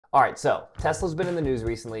All right, so Tesla's been in the news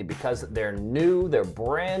recently because their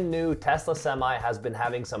brand new Tesla Semi has been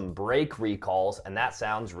having some brake recalls, and that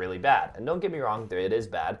sounds really bad. And don't get me wrong, it is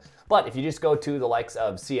bad. But if you just go to the likes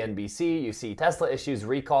of CNBC, you see Tesla issues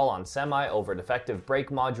recall on Semi over defective brake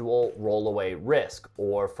module rollaway risk,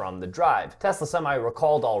 or from The Drive, Tesla Semi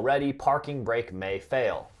recalled already, parking brake may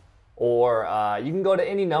fail. Or you can go to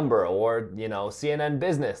any number, or CNN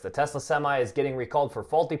Business. The Tesla Semi is getting recalled for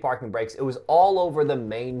faulty parking brakes. It was all over the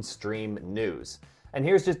mainstream news. And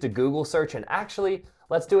here's just a Google search, and actually,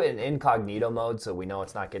 let's do it in incognito mode so we know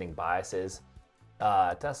it's not getting biases.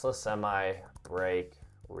 Tesla Semi brake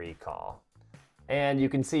recall. And you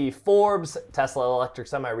can see Forbes, Tesla electric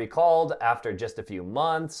Semi recalled after just a few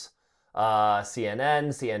months. CNN,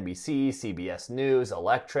 CNBC, CBS News,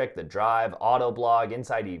 Electric, The Drive, Autoblog,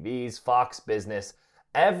 Inside EVs, Fox Business.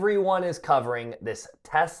 Everyone is covering this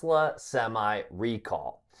Tesla Semi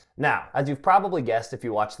recall. Now, as you've probably guessed if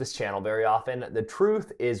you watch this channel very often, the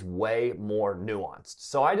truth is way more nuanced.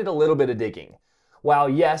 So I did a little bit of digging. While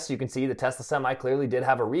yes, you can see the Tesla Semi clearly did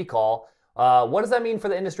have a recall, what does that mean for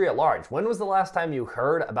the industry at large? When was the last time you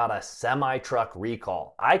heard about a semi-truck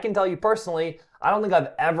recall? I can tell you personally, I don't think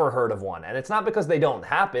I've ever heard of one. And it's not because they don't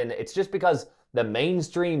happen, it's just because the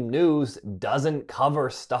mainstream news doesn't cover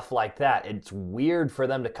stuff like that. It's weird for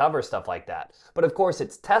them to cover stuff like that. But of course,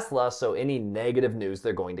 it's Tesla, so any negative news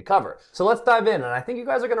they're going to cover. So let's dive in, and I think you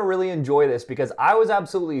guys are gonna really enjoy this because I was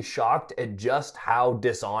absolutely shocked at just how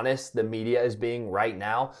dishonest the media is being right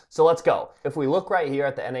now. So let's go. If we look right here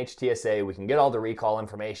at the NHTSA, we can get all the recall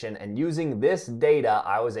information, and using this data,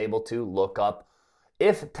 I was able to look up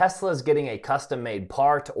if Tesla's getting a custom-made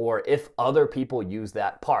part or if other people use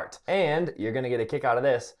that part. And you're gonna get a kick out of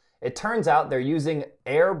this. It turns out they're using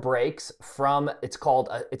air brakes from, it's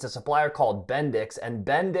a supplier called Bendix, and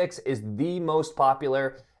Bendix is the most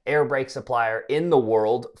popular air brake supplier in the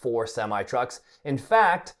world for semi-trucks. In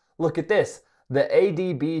fact, look at this. The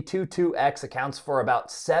ADB22X accounts for about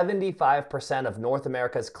 75% of North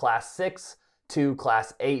America's Class 6 to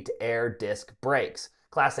Class 8 air disc brakes.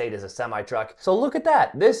 Class 8 is a semi-truck. So look at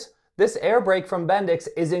that. This air brake from Bendix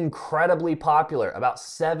is incredibly popular. About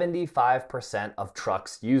 75% of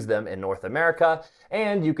trucks use them in North America.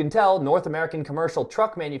 And you can tell North American commercial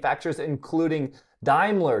truck manufacturers, including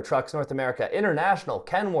Daimler Trucks North America, International,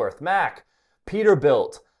 Kenworth, Mack,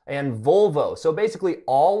 Peterbilt, and Volvo. So basically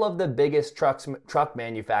all of the biggest truck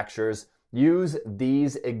manufacturers use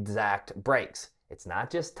these exact brakes. It's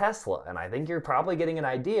not just Tesla, and I think you're probably getting an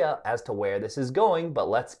idea as to where this is going, but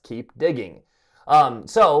let's keep digging.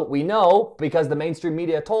 So we know, because the mainstream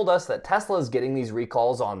media told us, that Tesla is getting these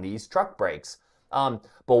recalls on these truck brakes. But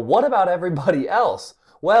what about everybody else?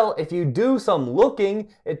 Well, if you do some looking,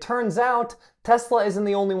 it turns out Tesla isn't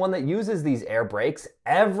the only one that uses these air brakes.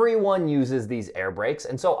 Everyone uses these air brakes,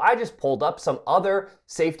 and so I just pulled up some other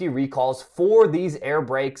safety recalls for these air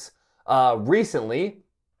brakes recently.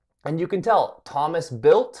 And you can tell Thomas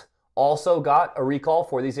Built also got a recall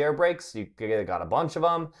for these air brakes. You got a bunch of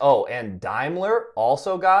them. Oh, and Daimler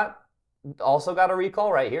also got a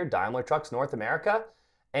recall right here. Daimler Trucks North America.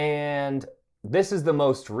 And this is the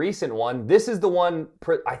most recent one. This is the one,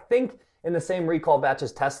 I think, in the same recall batch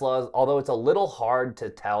as Tesla, although it's a little hard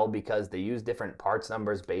to tell because they use different parts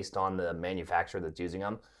numbers based on the manufacturer that's using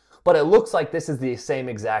them. But it looks like this is the same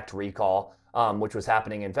exact recall, which was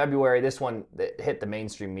happening in February. This one hit the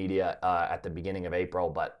mainstream media at the beginning of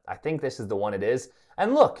April, but I think this is the one it is.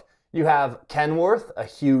 And look, you have Kenworth, a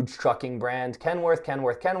huge trucking brand.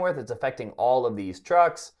 Kenworth, it's affecting all of these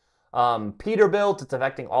trucks. Peterbilt, it's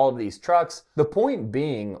affecting all of these trucks. The point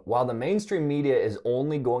being, while the mainstream media is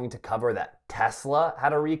only going to cover that Tesla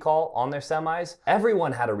had a recall on their semis,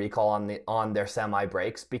 everyone had a recall on their semi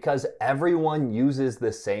brakes because everyone uses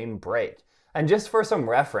the same brake. And just for some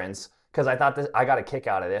reference, because I thought I got a kick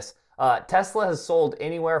out of this, Tesla has sold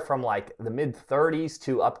anywhere from like the mid-30s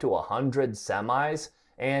to up to 100 semis.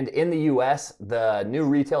 And in the US, the new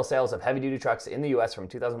retail sales of heavy-duty trucks in the US from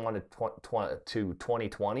 2001 to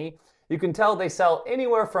 2020, you can tell they sell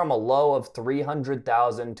anywhere from a low of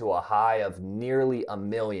 300,000 to a high of nearly 1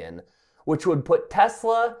 million, which would put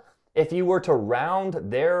Tesla, if you were to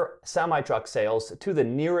round their semi-truck sales to the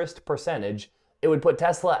nearest percentage, it would put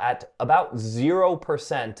Tesla at about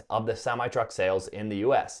 0% of the semi-truck sales in the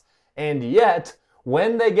US. And yet,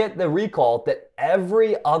 when they get the recall that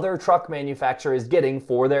every other truck manufacturer is getting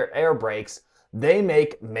for their air brakes, they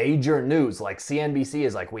make major news. Like CNBC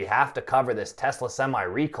is like, we have to cover this Tesla semi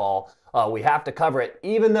recall. We have to cover it,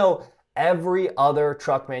 even though Every other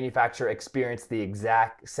truck manufacturer experienced the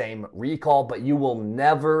exact same recall, but you will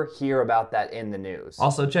never hear about that in the news.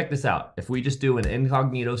 Also, check this out. If we just do an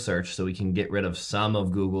incognito search so we can get rid of some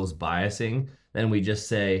of Google's biasing, then we just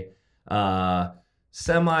say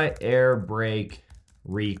semi-air brake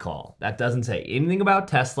recall. That doesn't say anything about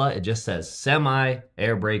Tesla. It just says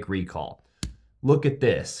semi-air brake recall. Look at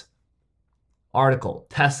this. Article,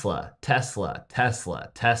 Tesla, Tesla,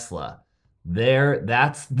 Tesla, Tesla. There,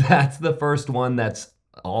 that's the first one that's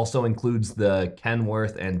also includes the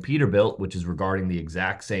Kenworth and Peterbilt, which is regarding the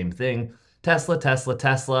exact same thing. Tesla, Tesla,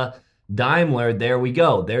 Tesla, Daimler, there we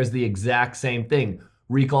go. There's the exact same thing.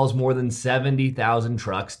 Recalls more than 70,000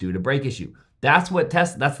 trucks due to brake issue. That's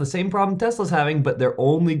the same problem Tesla's having, but they're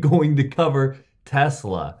only going to cover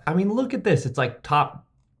Tesla. I mean, look at this. It's like top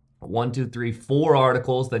 1, 2, 3, 4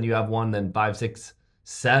 articles. Then you have one, then 5, 6,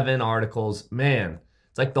 7 articles. Man.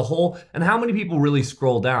 It's like the whole, and how many people really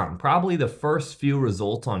scroll down? Probably the first few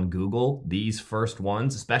results on Google, these first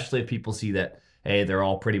ones, especially if people see that, hey, they're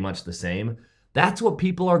all pretty much the same. That's what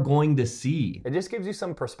people are going to see. It just gives you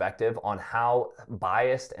some perspective on how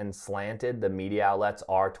biased and slanted the media outlets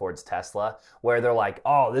are towards Tesla, where they're like,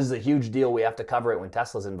 oh, this is a huge deal, we have to cover it when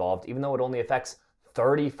Tesla's involved, even though it only affects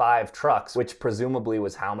 35 trucks, which presumably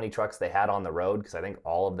was how many trucks they had on the road, because I think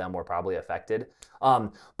all of them were probably affected.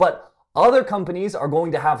 But other companies are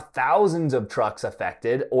going to have thousands of trucks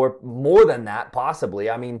affected, or more than that, possibly.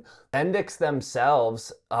 I mean, Bendix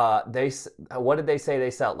themselves, what did they say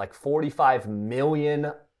they sell? Like 45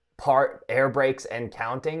 million part air brakes and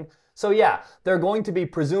counting. So yeah, there are going to be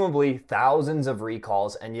presumably thousands of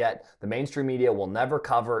recalls, and yet the mainstream media will never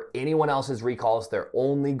cover anyone else's recalls. They're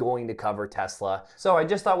only going to cover Tesla. So I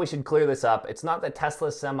just thought we should clear this up. It's not that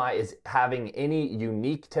Tesla Semi is having any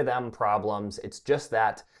unique to them problems. It's just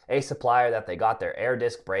that a supplier that they got their air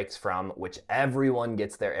disc brakes from, which everyone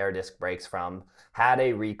gets their air disc brakes from, had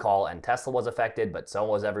a recall, and Tesla was affected, but so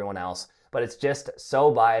was everyone else. But it's just so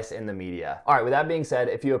biased in the media. All right, with that being said,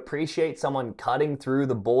 if you appreciate someone cutting through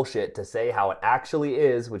the bullshit to say how it actually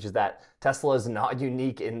is, which is that Tesla is not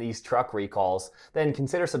unique in these truck recalls, then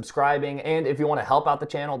consider subscribing. And if you want to help out the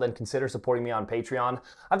channel, then consider supporting me on Patreon.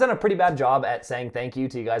 I've done a pretty bad job at saying thank you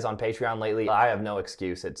to you guys on Patreon lately. I have no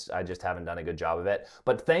excuse. I just haven't done a good job of it.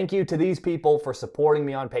 But thank you to these people for supporting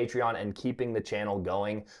me on Patreon and keeping the channel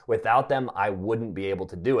going. Without them, I wouldn't be able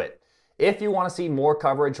to do it. If you want to see more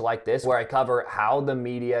coverage like this, where I cover how the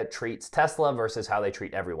media treats Tesla versus how they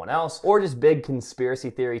treat everyone else, or just big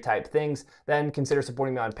conspiracy theory type things, then consider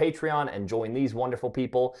supporting me on Patreon and join these wonderful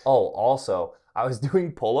people. Oh, also, I was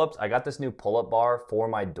doing pull-ups. I got this new pull-up bar for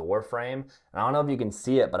my door frame. And I don't know if you can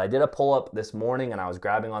see it, but I did a pull-up this morning and I was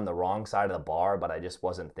grabbing on the wrong side of the bar, but I just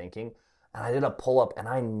wasn't thinking. And I did a pull-up and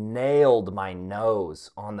I nailed my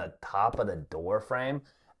nose on the top of the door frame.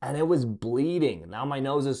 And it was bleeding. Now my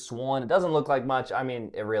nose is swollen. It doesn't look like much. I mean,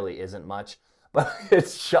 it really isn't much. But it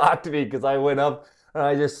shocked me because I went up and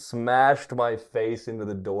I just smashed my face into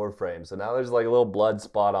the door frame. So now there's like a little blood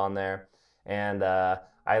spot on there. And I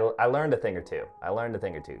learned a thing or two.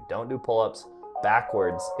 Don't do pull-ups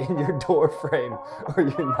backwards in your door frame or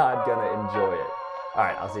you're not going to enjoy it. All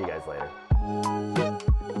right, I'll see you guys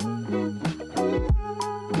later.